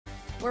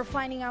We're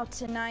finding out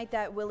tonight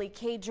that Willie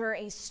Cager,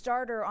 a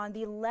starter on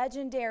the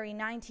legendary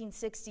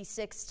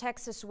 1966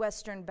 Texas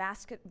Western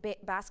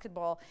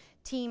basketball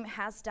team,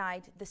 has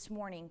died this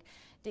morning.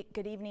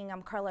 Good evening,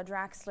 I'm Carla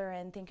Draxler,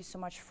 and thank you so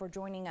much for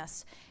joining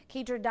us.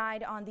 Cager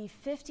died on the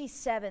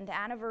 57th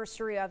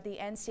anniversary of the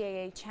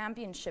NCAA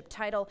championship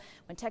title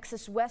when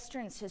Texas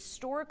Western's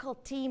historical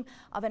team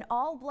of an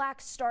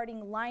all-black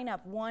starting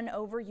lineup won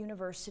over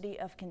University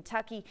of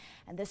Kentucky.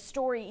 And this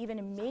story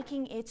even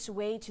making its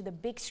way to the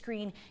big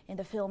screen in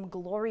the film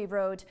Glory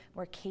Road,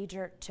 where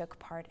Cager took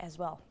part as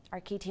well. Our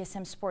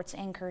KTSM sports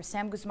anchor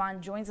Sam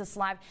Guzman joins us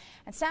live.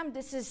 And Sam,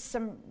 this is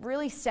some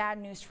really sad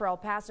news for El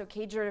Paso.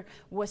 Cager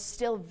was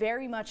still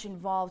very much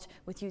involved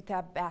with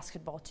UTEP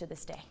basketball to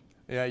this day.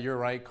 Yeah, you're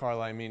right,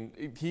 Carla. I mean,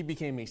 he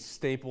became a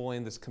staple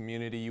in this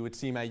community. You would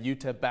see him at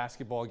UTEP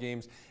basketball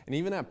games and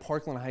even at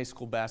Parkland High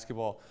School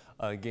basketball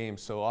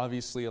games. So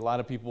obviously a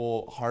lot of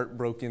people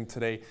heartbroken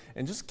today.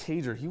 And just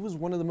Cager, he was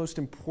one of the most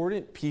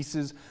important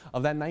pieces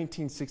of that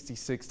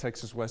 1966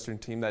 Texas Western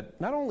team that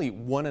not only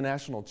won a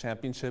national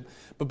championship,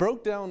 but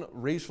broke down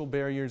racial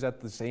barriers at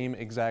the same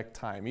exact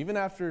time. Even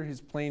after his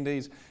playing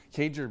days,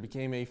 Cager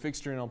became a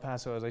fixture in El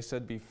Paso, as I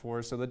said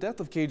before. So the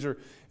death of Cager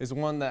is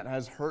one that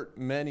has hurt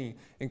many,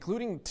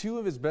 including two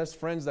of his best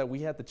friends that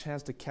we had the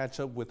chance to catch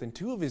up with, and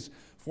two of his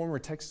former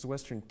Texas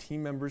Western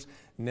team members,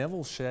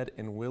 Neville Shedd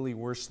and Willie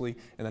Worsley.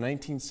 In the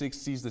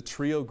 1960s, the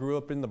trio grew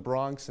up in the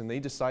Bronx, and they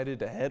decided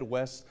to head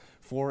west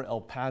for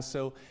El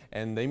Paso,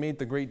 and they made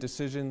the great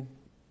decision.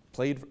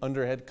 Played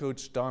under head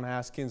coach Don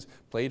Haskins,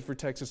 played for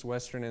Texas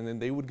Western, and then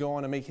they would go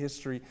on to make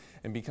history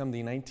and become the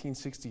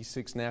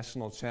 1966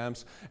 national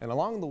champs. And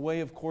along the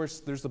way, of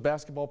course, there's the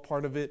basketball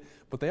part of it,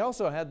 but they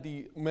also had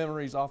the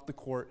memories off the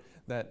court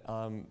that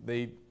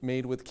they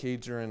made with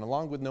Cager. And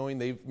along with knowing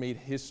they've made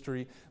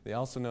history, they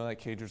also know that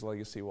Cager's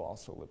legacy will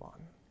also live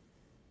on.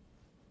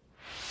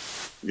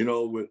 You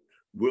know, with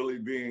Willie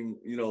being,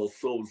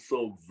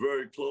 so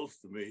very close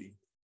to me,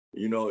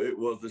 it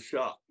was a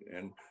shock.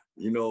 And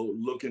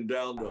looking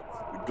down the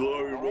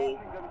glory road,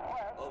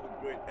 other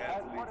great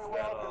athletes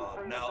that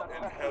are now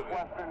in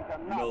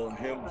heaven,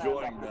 him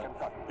joining them,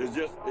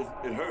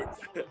 it hurts.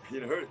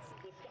 It hurts.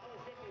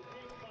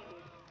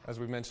 As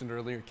we mentioned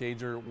earlier,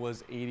 Cager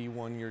was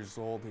 81 years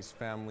old. His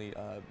family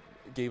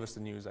gave us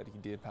the news that he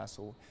did pass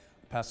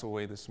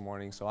away this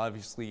morning. So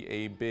obviously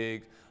a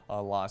big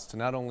loss to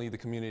not only the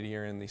community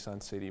here in the Sun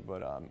City,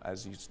 but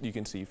as you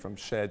can see from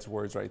Shedd's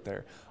words right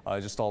there,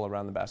 just all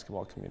around the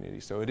basketball community.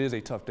 So it is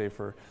a tough day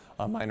for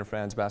Miner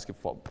fans,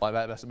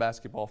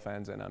 basketball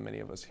fans, and many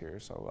of us here.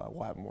 So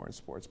we'll have more in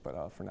sports,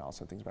 but for now I'll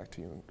send things back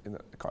to you,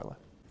 Carla.